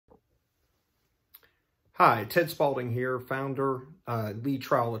Hi, Ted Spalding here, founder, lead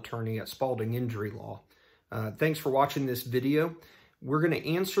trial attorney at Spalding Injury Law. Thanks for watching this video. We're going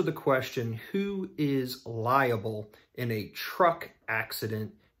to answer the question, who is liable in a truck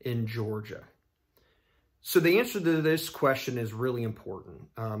accident in Georgia? So the answer to this question is really important.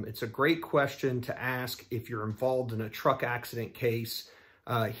 It's a great question to ask if you're involved in a truck accident case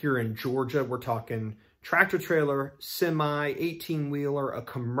here in Georgia. We're talking tractor trailer, semi, 18-wheeler, a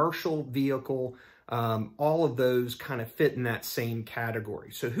commercial vehicle. All of those kind of fit in that same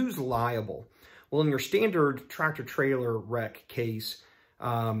category. So who's liable? Well, in your standard tractor trailer wreck case,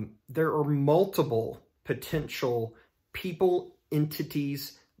 there are multiple potential people,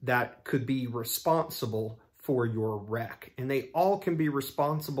 entities that could be responsible for your wreck. And they all can be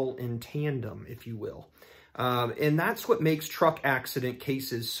responsible in tandem, if you will. And that's what makes truck accident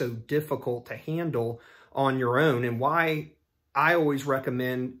cases so difficult to handle on your own, and why I always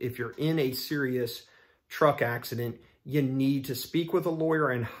recommend, if you're in a serious truck accident, you need to speak with a lawyer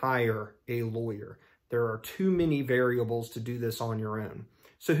and hire a lawyer. There are too many variables to do this on your own.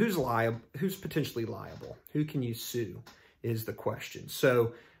 So who's liable? Who's potentially liable? Who can you sue is the question.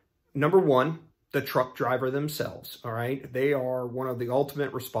 So number one, the truck driver themselves, all right? They are one of the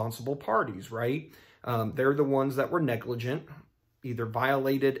ultimate responsible parties, right? They're the ones that were negligent, either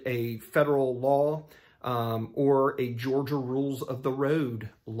violated a federal law or a Georgia rules of the road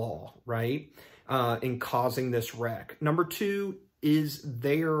law, right? In causing this wreck. Number two is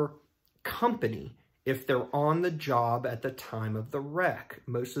their company, if they're on the job at the time of the wreck.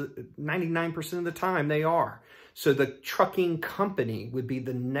 99% of the time they are. So the trucking company would be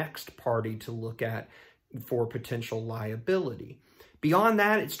the next party to look at for potential liability. Beyond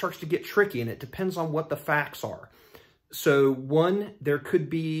that, it starts to get tricky, and it depends on what the facts are. So one, there could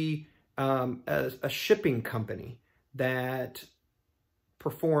be a shipping company that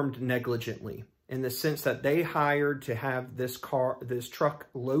performed negligently, in the sense that they hired to have this truck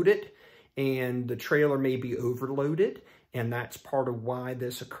loaded, and the trailer may be overloaded, and that's part of why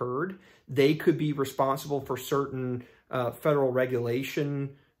this occurred. They could be responsible for certain federal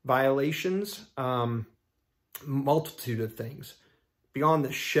regulation violations, multitude of things. Beyond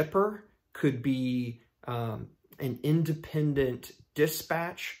the shipper could be an independent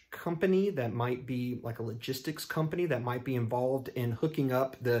dispatch company that might be like a logistics company that might be involved in hooking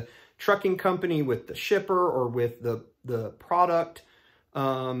up the trucking company with the shipper or with the product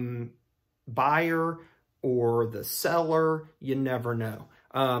buyer or the seller. You never know.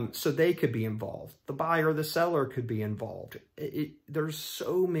 So they could be involved. The buyer, the seller could be involved. There's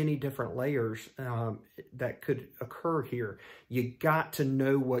so many different layers that could occur here. You got to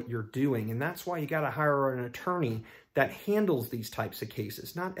know what you're doing. And that's why you got to hire an attorney that handles these types of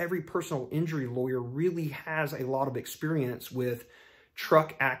cases. Not every personal injury lawyer really has a lot of experience with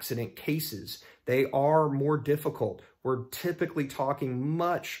truck accident cases. They are more difficult. We're typically talking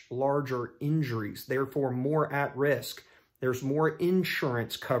much larger injuries, therefore more at risk. There's more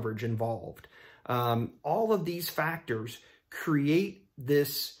insurance coverage involved. All of these factors create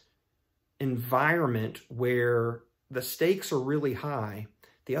this environment where the stakes are really high.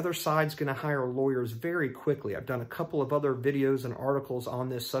 The other side's going to hire lawyers very quickly. I've done a couple of other videos and articles on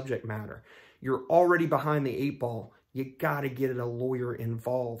this subject matter. You're already behind the 8 ball. You got to get a lawyer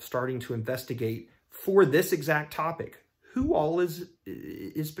involved, starting to investigate for this exact topic. Who all is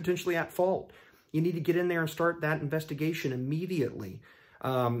potentially at fault? You need to get in there and start that investigation immediately.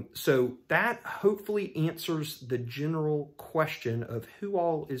 So that hopefully answers the general question of who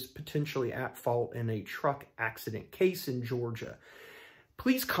all is potentially at fault in a truck accident case in Georgia.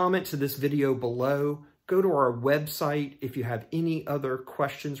 Please comment to this video below. Go to our website if you have any other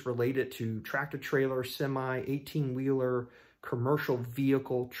questions related to tractor trailer, semi, 18-wheeler, commercial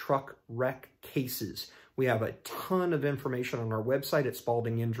vehicle, truck wreck cases. We have a ton of information on our website at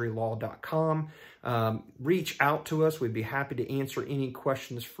spaldinginjurylaw.com. Reach out to us. We'd be happy to answer any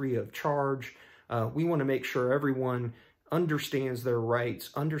questions free of charge. We want to make sure everyone understands their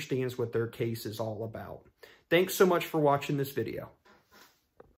rights, understands what their case is all about. Thanks so much for watching this video.